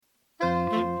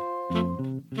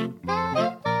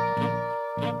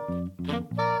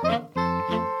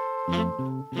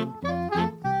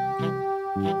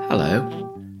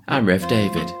I'm Rev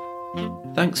David.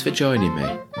 Thanks for joining me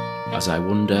as I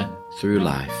wander through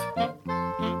life.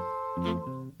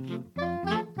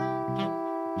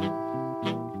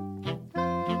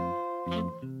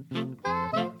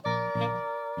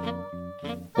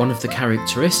 One of the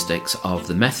characteristics of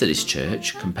the Methodist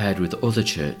Church compared with other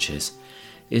churches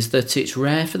is that it's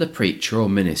rare for the preacher or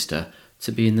minister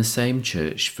to be in the same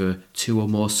church for 2 or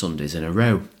more Sundays in a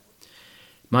row.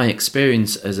 My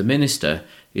experience as a minister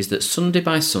is that Sunday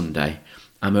by Sunday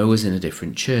I'm always in a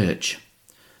different church.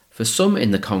 For some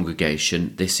in the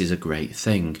congregation this is a great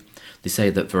thing. They say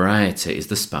that variety is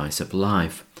the spice of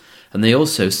life, and they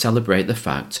also celebrate the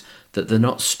fact that they're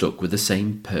not stuck with the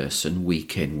same person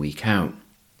week in, week out.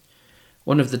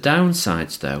 One of the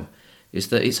downsides, though, is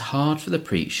that it's hard for the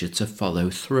preacher to follow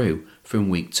through from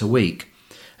week to week,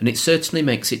 and it certainly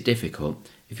makes it difficult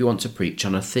if you want to preach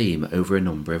on a theme over a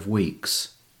number of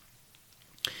weeks.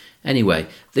 Anyway,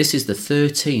 this is the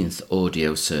 13th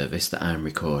audio service that I'm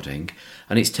recording,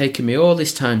 and it's taken me all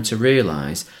this time to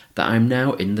realise that I'm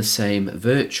now in the same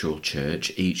virtual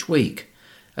church each week,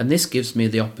 and this gives me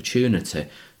the opportunity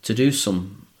to do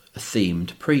some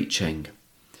themed preaching.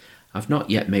 I've not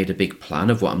yet made a big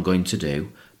plan of what I'm going to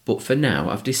do, but for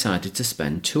now I've decided to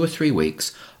spend 2 or 3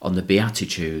 weeks on the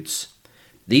Beatitudes.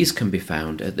 These can be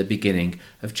found at the beginning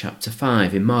of chapter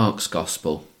 5 in Mark's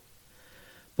Gospel.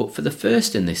 But for the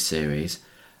first in this series,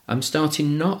 I'm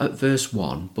starting not at verse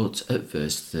 1 but at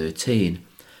verse 13,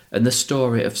 and the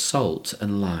story of salt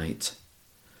and light.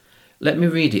 Let me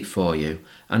read it for you,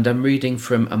 and I'm reading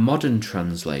from a modern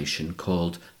translation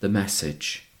called The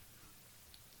Message.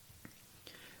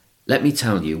 Let me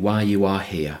tell you why you are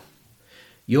here.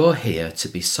 You're here to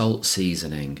be salt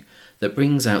seasoning that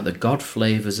brings out the God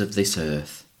flavours of this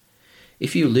earth.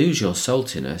 If you lose your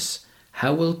saltiness,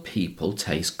 how will people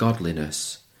taste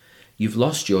godliness? You've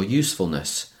lost your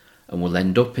usefulness and will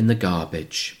end up in the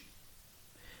garbage.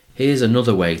 Here's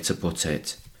another way to put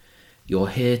it. You're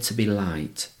here to be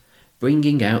light,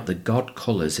 bringing out the God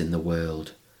colours in the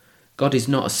world. God is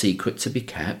not a secret to be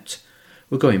kept.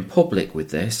 We're going public with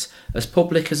this, as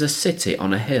public as a city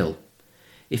on a hill.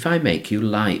 If I make you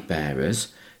light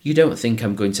bearers, you don't think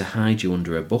I'm going to hide you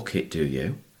under a bucket, do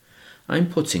you? I'm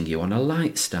putting you on a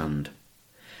light stand.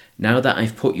 Now that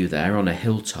I've put you there on a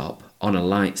hilltop, on a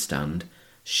light stand,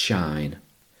 shine.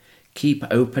 Keep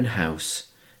open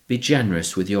house. Be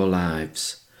generous with your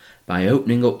lives. By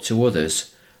opening up to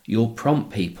others, you'll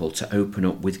prompt people to open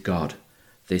up with God,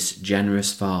 this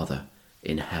generous Father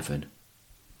in heaven.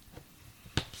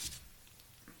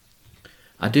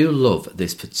 I do love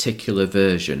this particular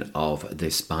version of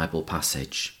this Bible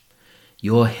passage.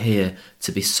 You're here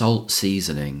to be salt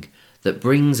seasoning that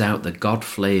brings out the God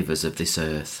flavours of this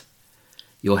earth.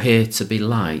 You're here to be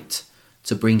light,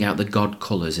 to bring out the God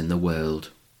colours in the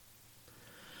world.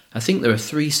 I think there are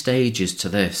 3 stages to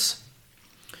this.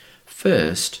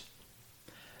 First,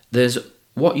 there's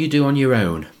what you do on your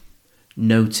own,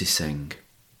 noticing.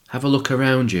 Have a look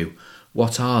around you.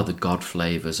 What are the God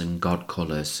flavours and God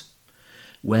colours?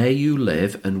 Where you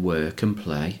live and work and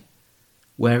play,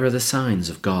 where are the signs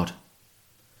of God?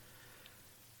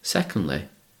 Secondly,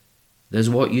 there's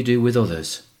what you do with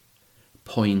others,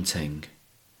 pointing.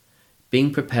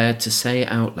 Being prepared to say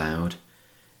out loud,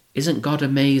 isn't God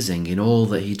amazing in all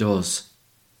that he does?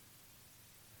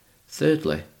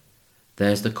 Thirdly,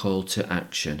 there's the call to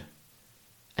action,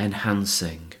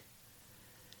 enhancing.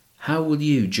 How will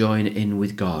you join in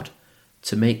with God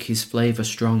to make his flavour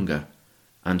stronger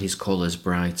and his colours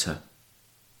brighter?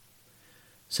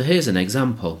 So here's an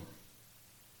example.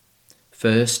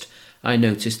 First, I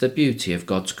notice the beauty of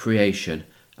God's creation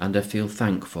and I feel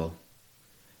thankful.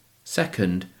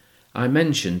 Second, I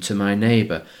mention to my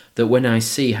neighbour that when I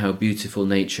see how beautiful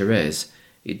nature is,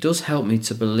 it does help me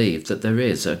to believe that there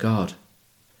is a God.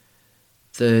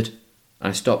 Third,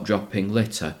 I stop dropping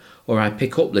litter, or I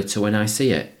pick up litter when I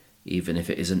see it, even if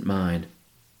it isn't mine.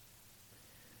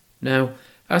 Now,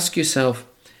 ask yourself,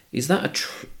 is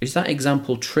that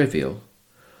example trivial,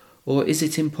 or is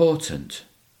it important?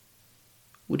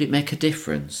 Would it make a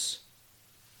difference?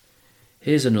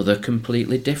 Here's another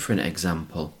completely different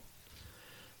example.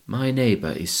 My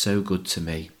neighbour is so good to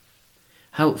me,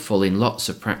 helpful in lots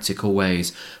of practical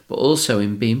ways, but also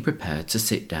in being prepared to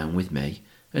sit down with me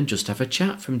and just have a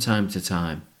chat from time to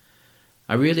time.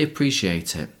 I really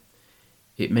appreciate it.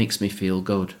 It makes me feel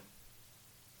good.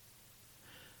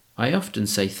 I often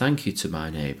say thank you to my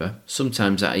neighbour.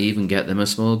 Sometimes I even get them a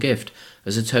small gift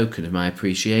as a token of my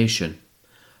appreciation.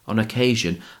 On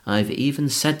occasion, I've even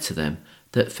said to them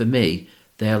that for me,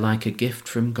 they are like a gift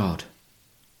from God.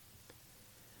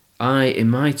 I, in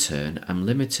my turn, am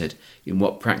limited in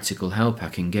what practical help I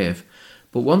can give,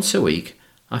 But once a week,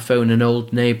 I phone an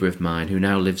old neighbour of mine who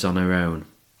now lives on her own.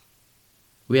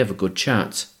 We have a good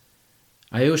chat.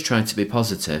 I always try to be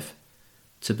positive,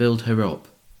 to build her up.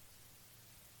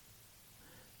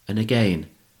 And again,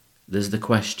 there's the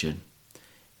question,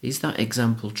 is that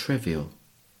example trivial?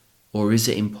 Or is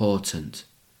it important?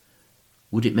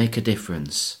 Would it make a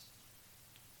difference?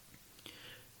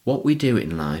 What we do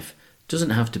in life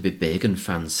doesn't have to be big and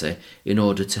fancy in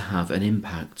order to have an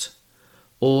impact.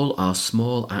 All our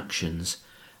small actions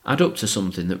add up to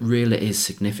something that really is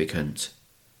significant.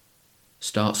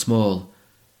 Start small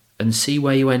and see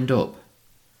where you end up.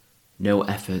 No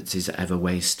effort is ever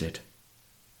wasted.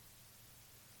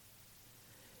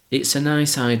 It's a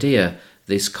nice idea,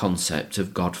 this concept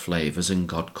of God flavours and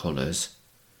God colours.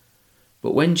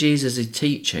 But when Jesus is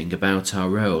teaching about our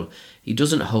role, he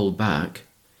doesn't hold back.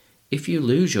 If you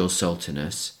lose your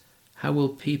saltiness, how will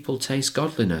people taste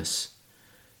godliness?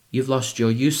 You've lost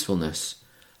your usefulness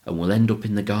and will end up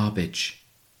in the garbage.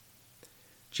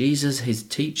 Jesus is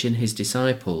teaching his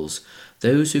disciples,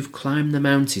 those who've climbed the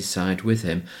mountainside with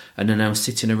him and are now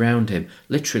sitting around him,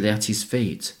 literally at his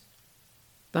feet.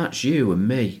 That's you and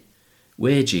me.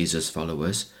 We're Jesus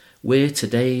followers. We're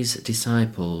today's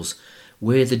disciples.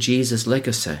 We're the Jesus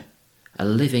legacy, a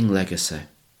living legacy.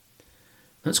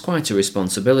 That's quite a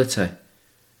responsibility.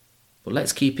 But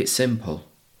let's keep it simple.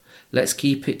 Let's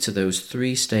keep it to those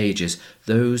 3 stages,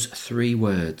 those 3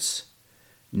 words.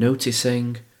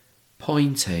 Noticing,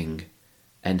 pointing,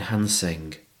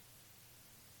 enhancing.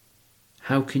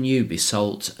 How can you be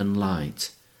salt and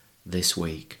light this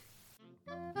week?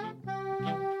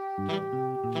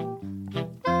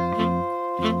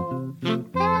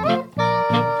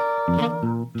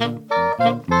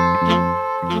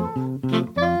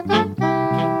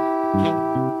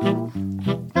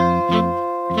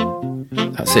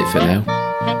 That's it for now.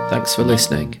 Thanks for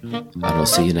listening, and I'll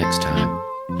see you next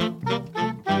time.